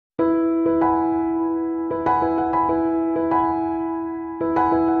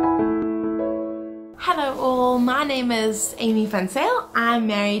Hello all, my name is Amy Van Sale. I'm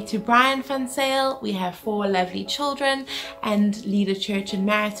married to Brian Van Sale. We have 4 lovely children and lead a church in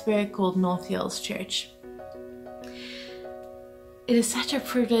Maritzburg called North Hills Church. It is such a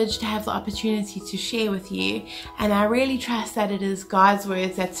privilege to have the opportunity to share with you, and I really trust that it is God's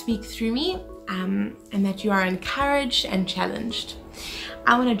words that speak through me and that you are encouraged and challenged.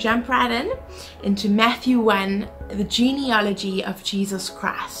 I want to jump right into Matthew 1, the genealogy of Jesus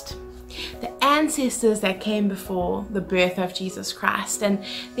Christ. The ancestors that came before the birth of Jesus Christ, and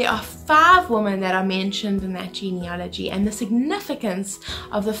there are 5 women that are mentioned in that genealogy, and the significance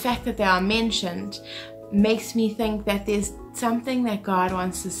of the fact that they are mentioned makes me think that there's something that God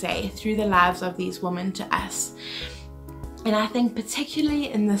wants to say through the lives of these women to us. And I think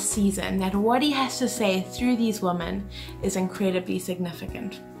particularly in this season that what he has to say through these women is incredibly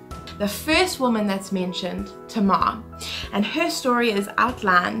significant. The first woman that's mentioned, Tamar, and her story is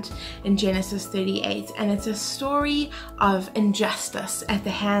outlined in Genesis 38, and it's a story of injustice at the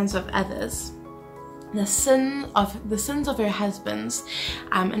hands of others. The sins of her husbands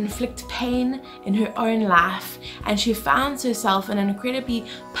inflict pain in her own life, and she finds herself in an incredibly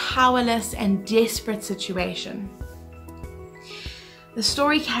powerless and desperate situation. The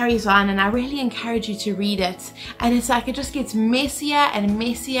story carries on, and I really encourage you to read it, and it's like it just gets messier and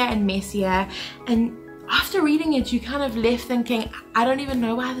messier and messier, and after reading it you kind of left thinking, I don't even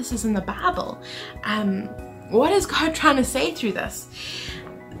know why this is in the Bible. What is God trying to say through this?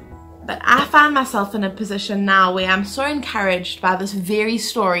 But I find myself in a position now where I'm so encouraged by this very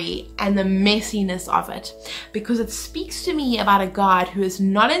story and the messiness of it, because it speaks to me about a God who is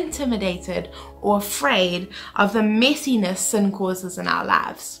not intimidated or afraid of the messiness sin causes in our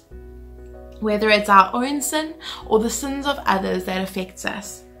lives, whether it's our own sin or the sins of others that affects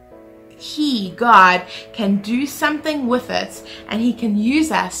us. He, God, can do something with it, and he can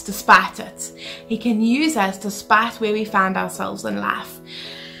use us despite it. He can use us despite where we find ourselves in life.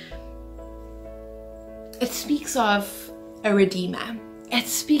 It speaks of a redeemer. It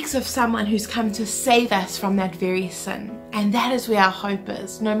speaks of someone who's come to save us from that very sin. And that is where our hope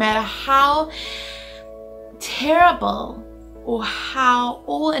is. No matter how terrible or how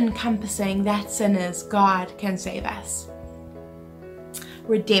all-encompassing that sin is, God can save us.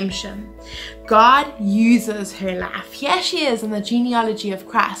 Redemption. God uses her life. Here she is in the genealogy of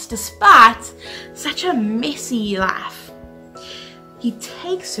Christ, despite such a messy life. He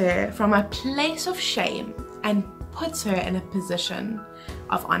takes her from a place of shame and puts her in a position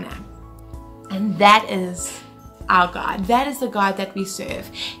of honor. And that is our God. That is the God that we serve.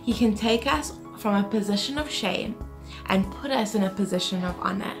 He can take us from a position of shame and put us in a position of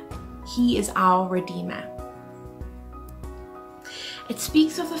honor. He is our Redeemer. It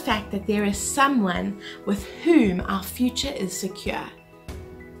speaks of the fact that there is someone with whom our future is secure.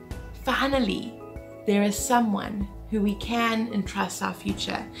 Finally, there is someone who we can entrust our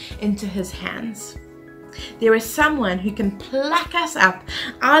future into his hands. There is someone who can pluck us up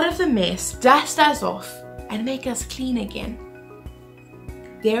out of the mess, dust us off, and make us clean again.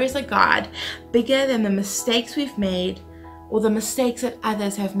 There is a God bigger than the mistakes we've made or the mistakes that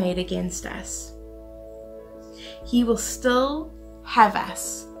others have made against us. He will still have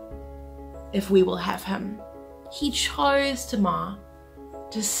us if we will have him. He chose Tamar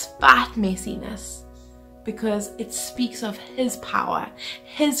despite messiness, because it speaks of his power,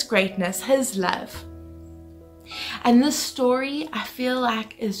 his greatness, his love. And this story, I feel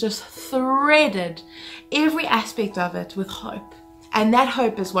like, is just threaded, every aspect of it, with hope. And that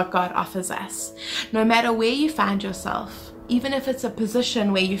hope is what God offers us. No matter where you find yourself, even if it's a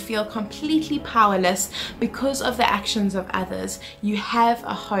position where you feel completely powerless because of the actions of others, you have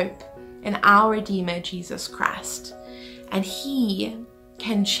a hope in our Redeemer, Jesus Christ. And he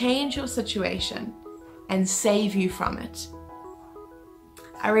can change your situation and save you from it.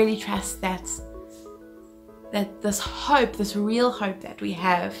 I really trust that this hope, this real hope that we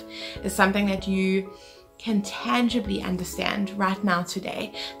have, is something that you can tangibly understand right now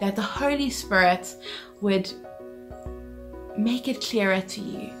today, that the Holy Spirit would make it clearer to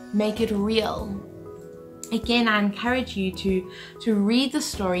you, make it real. Again, I encourage you to read the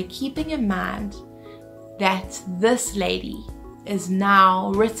story, keeping in mind that this lady is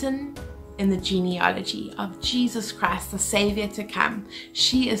now written in the genealogy of Jesus Christ, the Savior to come.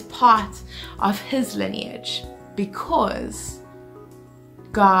 She is part of his lineage because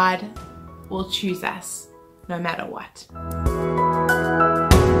God will choose us no matter what.